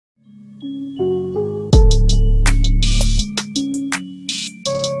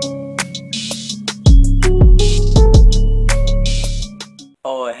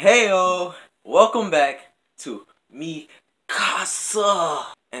What's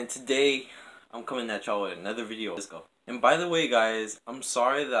up? And today I'm coming at y'all with another video. Let's go. And by the way guys, I'm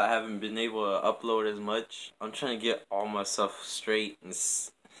sorry that I haven't been able to upload as much. I'm trying to get all my stuff straight and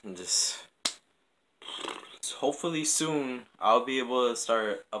just hopefully soon I'll be able to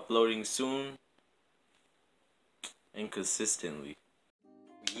start uploading soon and consistently.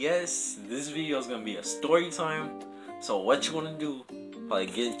 Yes, this video is gonna be a story time. So what you wanna do? Probably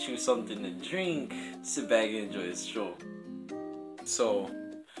get you something to drink, sit back and enjoy the show. So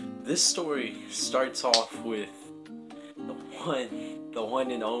this story starts off with the one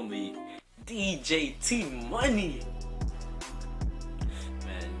and only DJ T Money.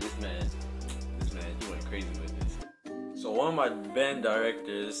 Man, he went crazy with this. So one of my band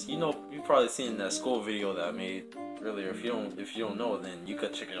directors, you probably seen that school video that I made earlier. If you don't know, then you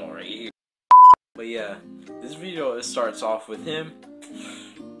could check it out right here. But yeah, this video starts off with him.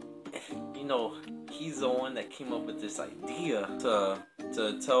 He's the one that came up with this idea to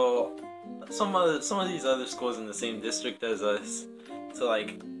tell some of these other schools in the same district as us to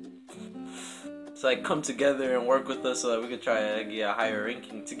come together and work with us so that we could try to get a higher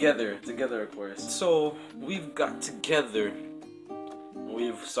ranking together of course. So we've got together,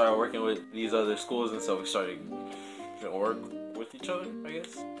 we've started working with these other schools, and so we started to work with each other, I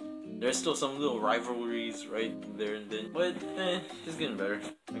guess. There's still some little rivalries right there and then, but it's getting better,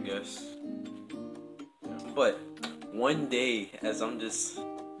 I guess. But one day, as I'm just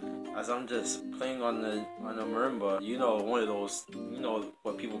playing on the marimba, one of those,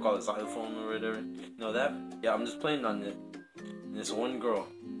 what people call a xylophone or whatever, that? Yeah, I'm just playing on it, and this one girl,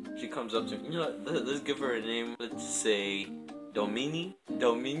 she comes up to me, let's give her a name, let's say Domini.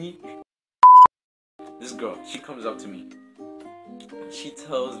 This girl, she comes up to me, she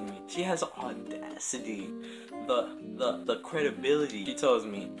tells me, she has audacity, the credibility, she tells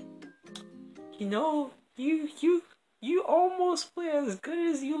me, you almost play as good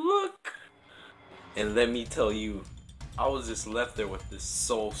as you look. And let me tell you, I was just left there with this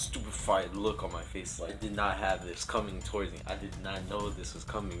so stupefied look on my face. Like, I did not have this coming towards me. I did not know this was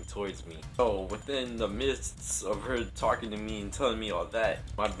coming towards me. So within the midst of her talking to me and telling me all that,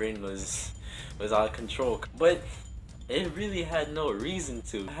 my brain was out of control. But it really had no reason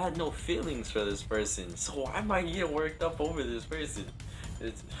to. I had no feelings for this person. So why am I getting worked up over this person?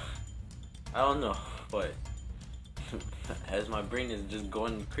 I don't know, but as my brain is just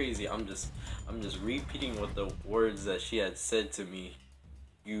going crazy, I'm just repeating what the words that she had said to me.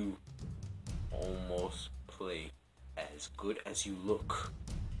 You almost play as good as you look.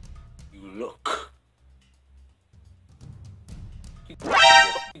 You look.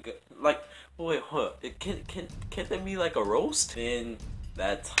 Like, wait, what? Can't that be like a roast? In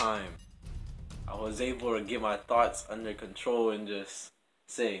that time, I was able to get my thoughts under control and just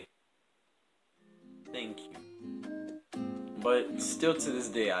say, thank you. But still to this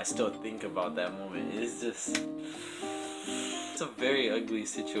day, I still think about that moment. It's a very ugly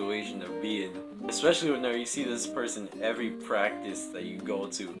situation to be in. Especially whenever you see this person every practice that you go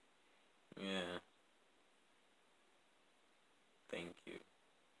to. Yeah.